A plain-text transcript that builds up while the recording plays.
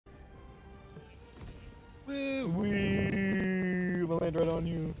Woo! Wee! We'll land right on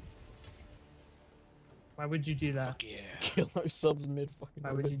you. Why would you do that? Fuck yeah. Kill ourselves mid fucking.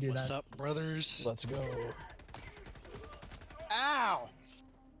 Why would you do What's that? up, brothers? Let's go. Ow!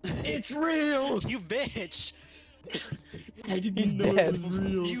 It's real! You bitch! I didn't He's know dead. it was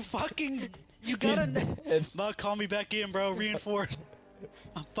real. You fucking... You He's gotta... dead. Mug, call me back in, bro. Reinforce.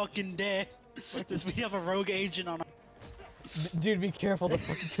 I'm fucking dead. We have a rogue agent on our... Dude, be careful. The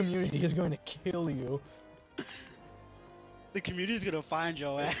fucking community is going to kill you. The community's gonna find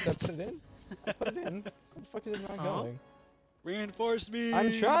your ass. Put it in. Put it in. Where the fuck is it not going? Reinforce me!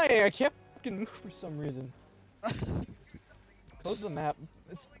 I'm trying. I can't fucking move for some reason. Close the map.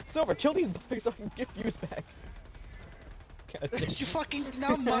 It's over. Kill these bugs so I can get views back. God damn. You fucking...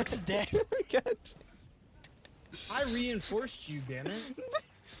 Now Mug's dead. God damn. I reinforced you, damn it.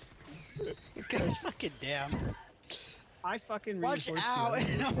 God fucking damn. I fucking Watch reinforced out!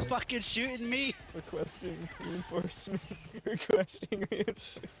 you. I'm fucking shooting me! Requesting reinforcement. Requesting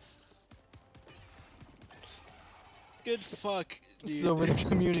reinforcement. Good fuck, dude. So the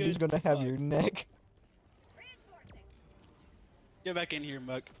community's Good gonna have fuck. your neck. Get back in here,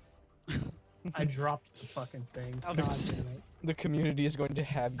 Mug. I dropped the fucking thing. I'm God just- damn it. The community is going to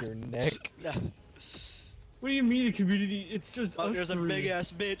have your neck. What do you mean the community? It's just Oh, us there's a three. big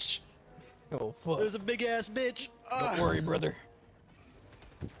ass bitch. Oh fuck. There's a big ass bitch. Don't worry, brother.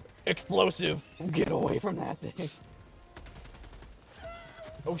 Explosive. Get away from that thing.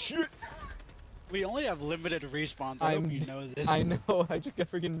 Oh shit. We only have limited respawns. I hope you know this. I know. I just got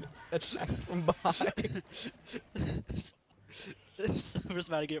freaking attacked from behind. We're just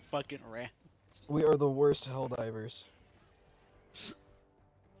about to get fucking rammed. We are the worst helldivers.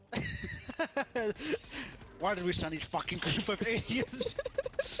 Why did we send these fucking group of idiots?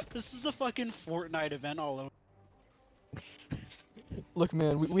 This is a fucking Fortnite event all over. Look,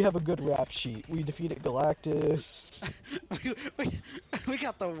 man, we have a good rap sheet. We defeated Galactus. we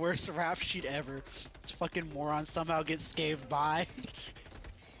got the worst rap sheet ever. This fucking moron somehow gets scathed by.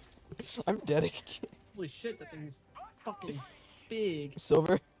 I'm dedicated. Holy shit, that thing's fucking big.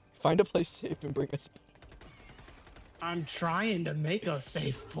 Silver, find a place safe and bring us back. I'm trying to make a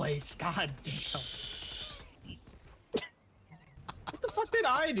safe place. God damn. What the fuck did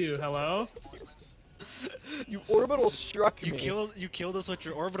I do? Hello? You orbital struck You me. killed us with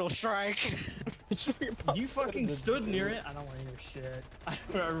your orbital strike. You fucking stood near it. I don't want to hear shit.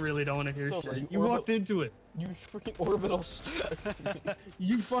 I really don't want to hear Silver, shit. you You walked into it. You freaking orbital struck me.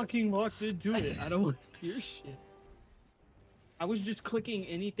 You fucking walked into it. I don't want to hear shit. I was just clicking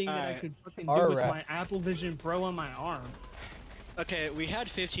anything that I Alright. could fucking do with Alright. my Apple Vision Pro on my arm. Okay, we had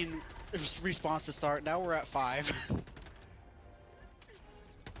 15 respawns to start. Now we're at 5.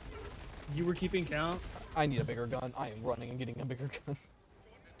 You were keeping count? I need a bigger gun. I am running and getting a bigger gun.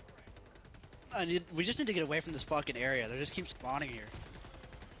 We just need to get away from this fucking area. They just keep spawning here.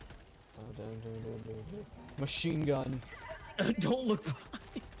 Machine gun. Don't look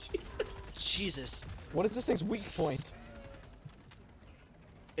behind you. Jesus. What is this thing's weak point?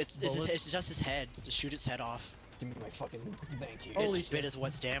 It's just his head. Just shoot its head off. Give me my fucking thank you. Holy Its spit shit. is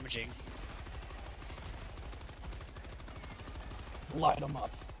what's damaging. Light them up.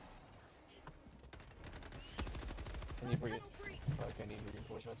 I need I need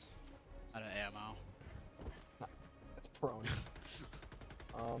reinforcements. Out of ammo. That's prone.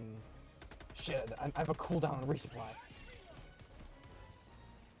 Shit, I have a cooldown on resupply.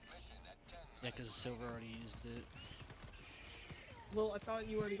 Yeah, because Silver already used it. Well, I thought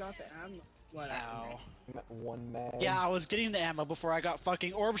you already got the ammo. What? Ow. I'm at 1 mag. Yeah, I was getting the ammo before I got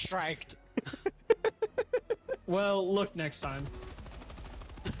fucking orb striked. Well, look next time.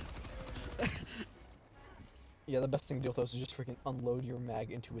 Yeah, the best thing to do with those is just freaking unload your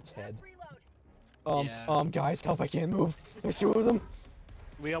mag into its head. Yeah. Guys, help! I can't move. There's 2 of them.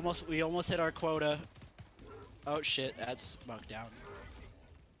 We almost hit our quota. Oh shit, that's bugged down.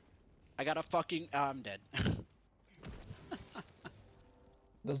 I got a fucking I'm dead.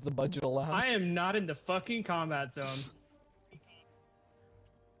 Does the budget allow? I am not in the fucking combat zone.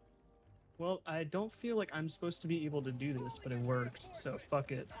 Well, I don't feel like I'm supposed to be able to do this, but it works, so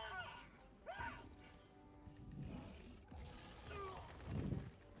fuck it.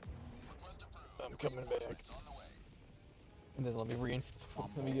 I'm coming back. And then let me reinforce.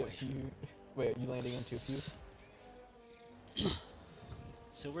 Let me get a few. Wait, are you landing into a few?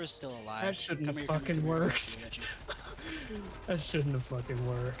 Silver's still alive. That shouldn't Come have here, fucking come here, worked. Got you, That shouldn't have fucking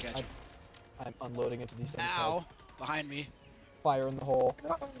worked. got you. I'm unloading into these things. Ow! Behind me. Fire in the hole.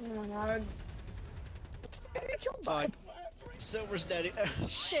 Fuck. Silver's dead.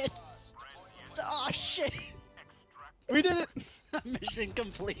 Shit! Oh shit! We did it! Mission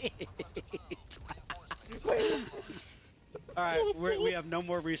complete! Alright, we have no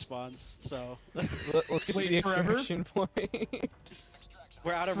more respawns, so Let's get to Wait, the forever? extraction point.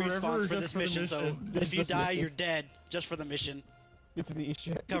 we're out of Forever or respawns for just this for the mission, so mission? Just if you this die, mission. you're dead. Just for the mission. Get to the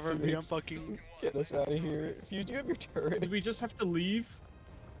extraction. Cover me, I'm fucking... Get us out of here. If you do have your turret. Do we just have to leave?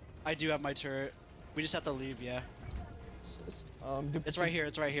 I do have my turret. We just have to leave, yeah. It's right here,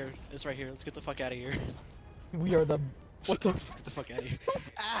 it's right here. It's right here. Let's get the fuck out of here. We are the. What the? Let's get the fuck out of here.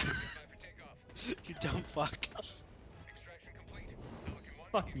 Ah! You dumb fuck.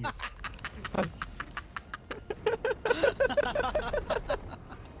 Fuck you.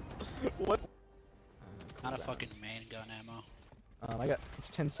 What? Not a fucking main gun ammo. It's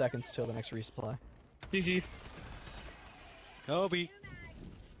 10 seconds till the next resupply. GG. Kobe.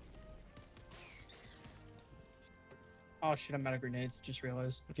 Oh shit, I'm out of grenades. Just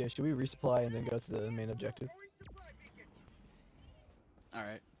realized. Okay, should we resupply and then go to the main objective?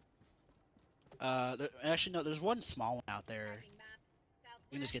 Alright. Actually, no, there's one small one out there.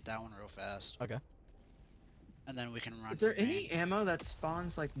 We can just get that one real fast. Okay. And then we can run. Is there for any main. ammo that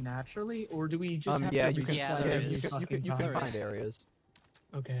spawns like naturally, or do we just have Yeah, to you can. Yeah, resupply there every is. You fucking can There time? find is. areas.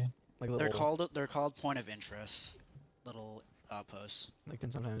 Okay. Like little. They're called point of interest. Little outposts. They can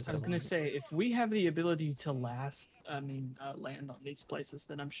sometimes. I was have gonna them. say, if we have the ability to land on these places,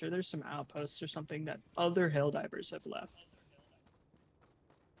 then I'm sure there's some outposts or something that other helldivers have left.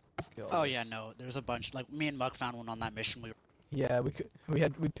 Okay, Oh yeah, no, there's a bunch. Like me and Mug found one on that mission. Yeah, we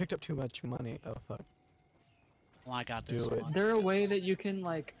picked up too much money. Oh fuck. Well, I got this Do it. one. Is there a way that you can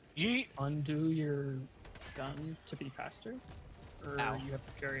like Yeet. undo your gun to be faster, or Ow. you have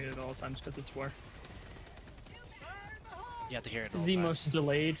to carry it at all times because it's war? You have to hear it all The times. most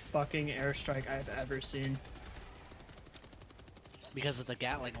delayed fucking airstrike I've ever seen. Because it's a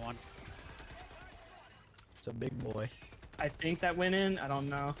Gatling one. It's a big boy. I think that went in. I don't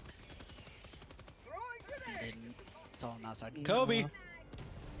know. It didn't. It's all on that side. No. Kobe.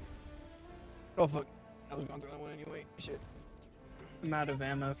 Oh fuck. I was going through that one anyway. Shit. I'm out of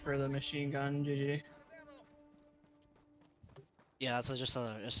ammo for the machine gun. GG. Yeah, that's it's just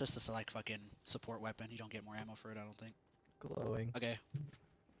a like fucking support weapon. You don't get more ammo for it, I don't think. Glowing. Okay.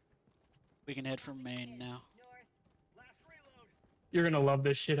 We can head for main now. You're gonna love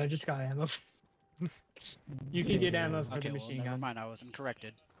this shit. I just got ammo. You can get ammo for Okay, the well, machine never gun. mind. I wasn't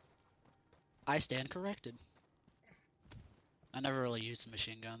corrected. I stand corrected. I never really used the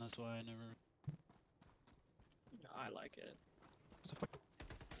machine gun. That's why I never. No, I like it. What the fuck?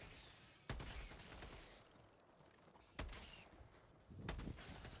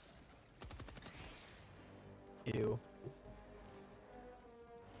 Ew.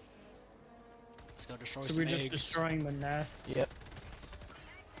 Let's go destroy So some we're just eggs. destroying the nests. Yep.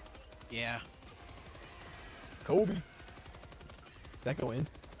 Yeah. Kobe. That go in?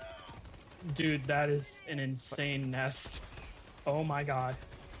 Dude, that is an insane nest. Oh my god.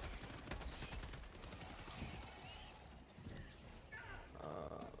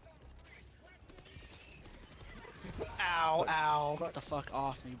 Ow, ow. Get the fuck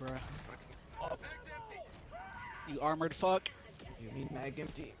off me, bro. You armored fuck. You mean mag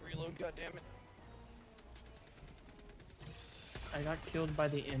empty? Reload, goddammit. I got killed by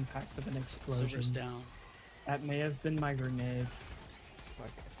the impact of an explosion. Silver's down. That may have been my grenade. Fuck.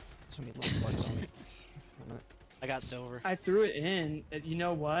 So many little bugs on me. I got silver. I threw it in. You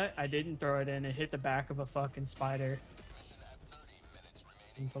know what? I didn't throw it in. It hit the back of a fucking spider.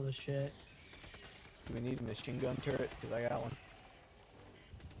 I'm full of shit. Do we need a machine gun turret? Cause I got one.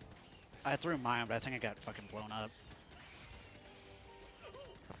 I threw mine, but I think I got fucking blown up.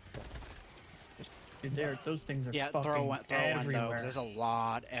 Dude, those things are Yeah, fucking throw one though. everywhere. 'Cause there's a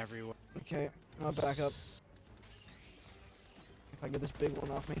lot everywhere. Okay, I'll back up. If I get this big one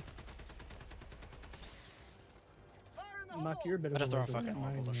off me. Muck, you're a bit Better of a throw a wizard, fucking I'm not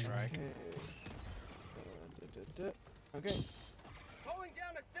orbital even strike. Okay. Okay. Calling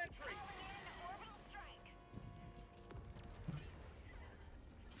down a sentry.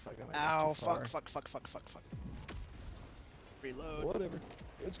 Fuck, I might be Ow, too far. fuck. Reload. Whatever.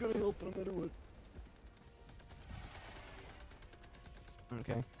 It's gonna help no matter what.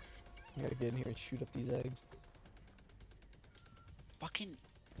 Okay. I gotta get in here and shoot up these eggs. Fucking.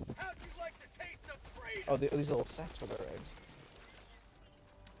 How'd you like the taste of freedom? Oh, these little sacks are their eggs.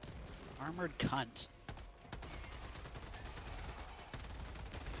 Armored cunt.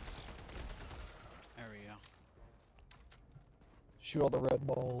 There we go. Shoot all the red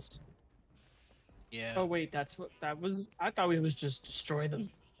balls. Yeah. Oh wait, that's what that was. I thought we was just destroy them.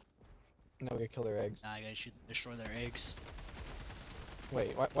 Now we gotta kill their eggs. Now you guys should destroy their eggs.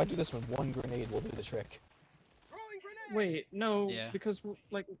 Wait, why do this when one grenade will do the trick? Throwing grenade. Wait, no, Yeah. because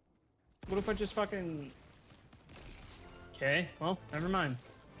like, what if I just fucking Okay, well, never mind.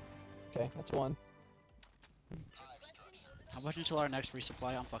 Okay, that's one. How much until our next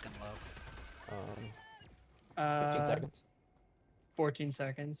resupply? I'm fucking low. 15 Uh, seconds. 14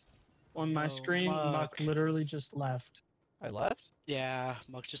 seconds. On my Yo, screen, Muck Muck. literally just left. I left? Yeah,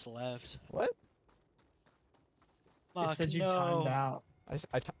 Muck just left. What? Muck, It said you no. timed out. I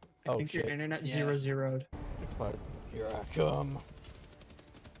I oh think shit. your internet Yeah. zeroed. Fuck. Here I come.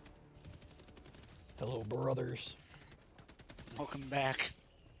 Hello, brothers. Welcome back.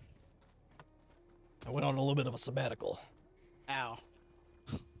 I went on a little bit of a sabbatical. Ow.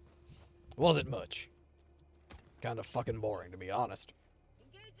 Wasn't much. Kind of fucking boring, to be honest.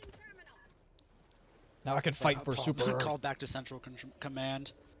 Now I can fight for Super Earth. Called back to Central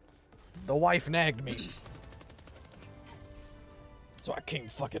Command. The wife nagged me. So I came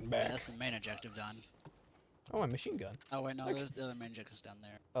fucking Yeah, back. that's the main objective done. Oh, my machine gun. Oh wait, no, there's the other main objectives down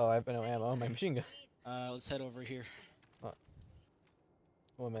there. Oh, I have no ammo. My machine gun. Let's head over here.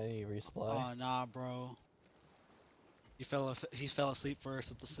 What am I need to resupply? Oh nah, bro. He fell asleep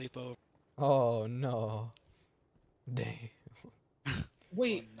first at the sleepover. Oh no. Dang.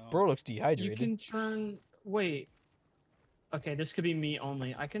 Wait, Oh, no. Bro looks you dehydrated. can turn. Wait. Okay, this could be me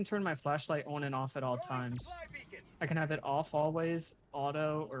only. I can turn my flashlight on and off at all times. Supply beacon. I can have it off always,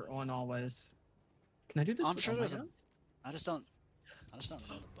 auto, or on always. Can I do this? I'm with sure all my there's a. guns? I just don't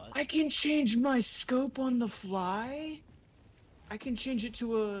know the button. I can change my scope on the fly. I can change it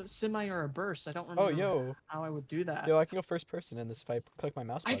to a semi or a burst. I don't remember Oh, yo. how I would do that. Yo, I can go first person in this if I click my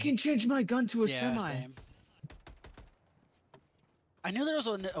mouse I button. can change my gun to a Yeah, semi. same. I knew there was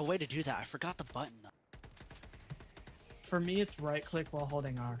a way to do that. I forgot the button though. For me, it's right click while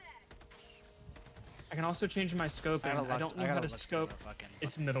holding R. I can also change my scoping. I don't know how to scope.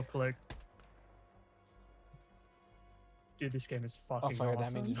 It's middle click. Dude, this game is Oh, fucking fuck, I didn't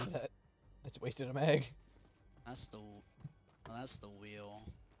awesome. mean to do that. I just wasted a mag. That's the wheel.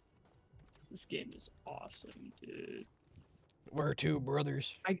 This game is awesome, dude. We're two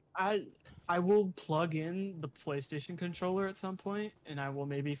brothers. I will plug in the PlayStation controller at some point, and I will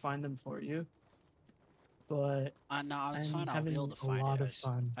maybe find them for you. But No, I was I'm fine. I'll be having able to a find lot it. of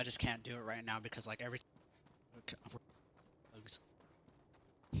fun. I just can't do it right now because like every. Bugs.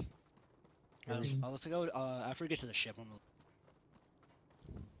 Let's go. After we get to the ship, I'm gonna.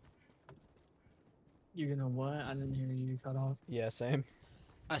 You're gonna what? I didn't hear you cut off. Yeah, same.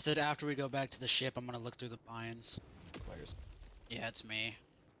 I said after we go back to the ship, I'm gonna look through the pines. Players. Yeah, it's me,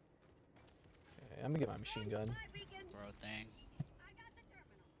 Okay, I'm gonna get my machine gun. bro. Thing.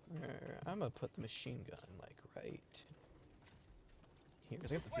 I'm gonna put the machine gun like right here,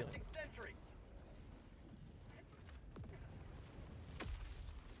 because I have the feeling. Requesting sentry.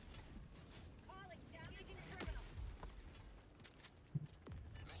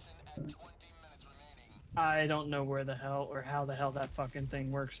 I don't know where the hell or how the hell that fucking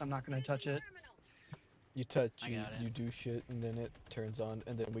thing works. I'm not gonna touch it. You touch, I you, got it. you do shit, and then it turns on,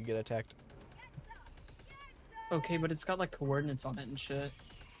 and then we get attacked. Okay, but it's got like coordinates on it and shit.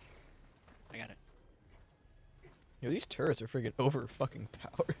 I got it. Yo, these turrets are freaking over fucking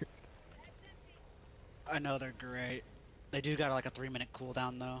powered. I know they're great. They do got like a 3-minute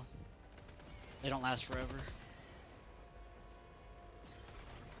cooldown though. They don't last forever.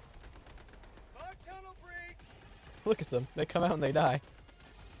 Fog tunnel breach. Look at them. They come out and they die.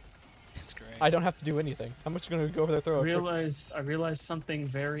 It's great. I don't have to do anything. I'm just gonna go over there, throw a I realized something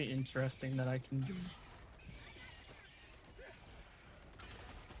very interesting that I can do.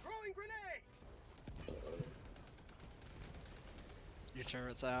 Throwing grenade. Your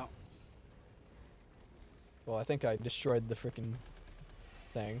turret's out. Well, I think I destroyed the freaking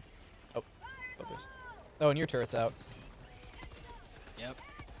thing. Oh, there's. Oh, and your turret's out. Yep.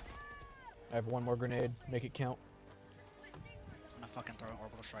 I have one more grenade. Make it count. I'm gonna fucking throw an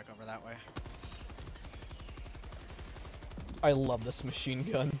orbital strike over that way. I love this machine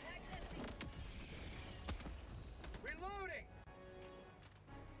gun. Reloading.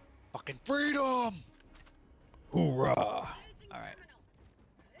 Fucking freedom! Hoorah! Alright.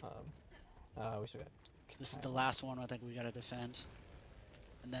 We still got. This is the last one I think we gotta defend.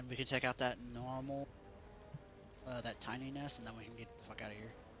 And then we can take out that normal, that tiny nest, and then we can get the fuck out of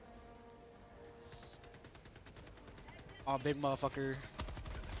here. Oh, big motherfucker.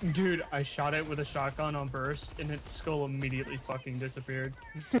 Dude, I shot it with a shotgun on burst, and its skull immediately fucking disappeared.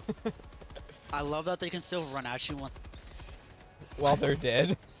 I love that they can still run at you when While they're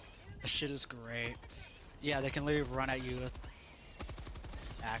dead. the shit is great. Yeah, they can literally run at you with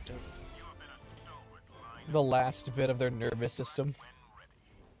active. The last bit of their nervous system.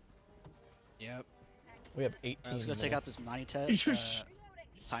 Yep. We have 18 Alright, let's go take out this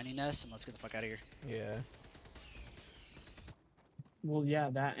tiny nest and let's get the fuck out of here. Yeah. Well, yeah,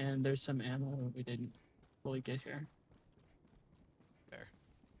 that and there's some ammo that we didn't fully get here, Fair.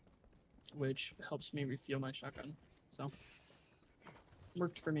 which helps me refuel my shotgun. So,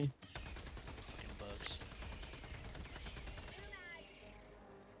 worked for me. Fucking bugs.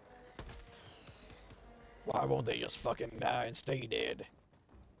 Why won't they just fucking die and stay dead?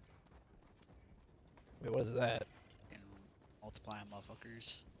 Wait, what is that? Fucking multiplying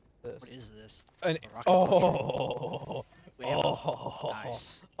motherfuckers. This. What is this? An The rocket oh, We have oh,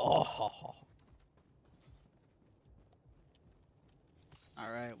 Nice. oh.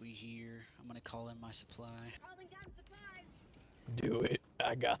 Alright, we here. I'm gonna call in my supply. Calling down supplies. Do it.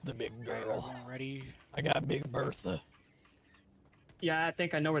 I got the big Alright, girl. everyone ready? I got Big Bertha. Yeah, I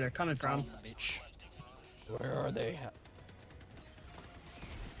think I know where they're coming Call from. them, bitch. Where are they?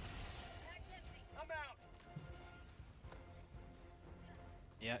 I'm out.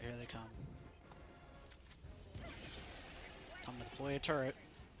 Yeah, here they come. Time to deploy a turret.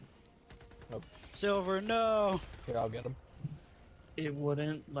 Nope. Silver, no! Here, I'll get him. It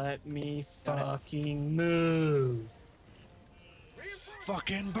wouldn't let me Got it. fucking move.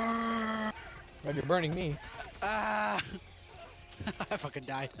 Fucking burn! Right, you're burning me. Ah! I fucking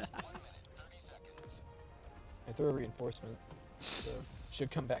died. I threw a reinforcement. So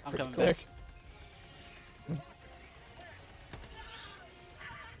should come back I'm pretty coming quick.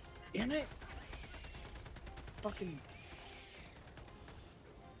 Damn it! Fucking.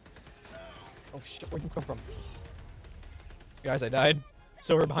 Oh shit, where'd you come from? Guys, I died.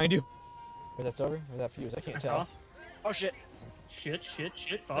 Silver behind you. Where's that silver? Where's that fuse? I can't I tell. saw. Oh shit. Shit,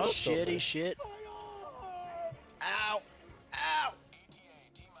 Oh, fuck. Silver. shitty shit. Ow! Ow!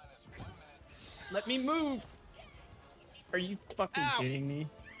 Let me move! Are you fucking Ow. kidding me?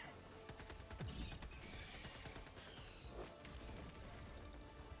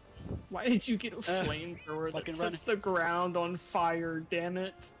 Why did you get a flamethrower that fucking sets the ground on fire, damn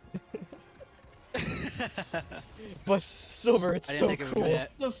it? But Silver, it's I didn't so think it would cool. do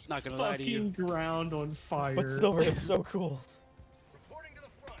that. The Not gonna lie to you. fucking ground on fire. But Silver, it's so cool. Reporting to the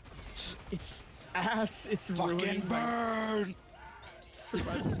front. It's ass, it's Fucking ruining my burn!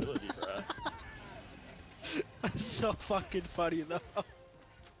 survivability, bruh. So fucking funny though.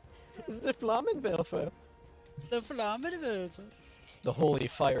 It's the Flammenwerfer. The Flammenwerfer. The holy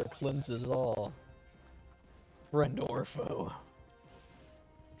fire cleanses all. Friend or foe.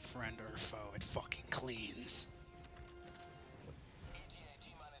 Friend or foe, it fucking cleans.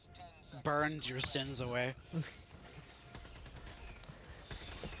 Burns your sins away.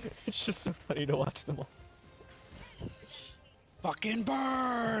 It's just so funny to watch them all. Fucking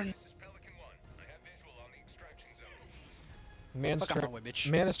burn! This is Pelican 1. I have visual on the extraction zone. Man's Fuck out my way, bitch.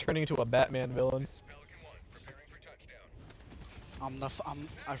 Man is turning into a Batman villain. This is Pelican 1. Preparing for touchdown.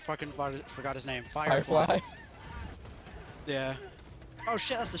 I fucking forgot his name. Firefly. Yeah. Oh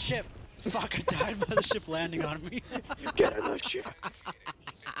shit, that's the ship. Fuck, I died by the ship landing on me. Get in the ship.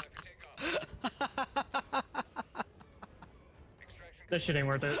 That shit ain't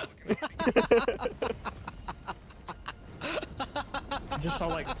worth it. I just saw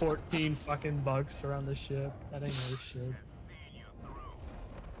like 14 fucking bugs around the ship. That ain't no shit.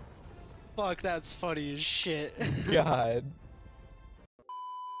 Fuck, that's funny as shit. God.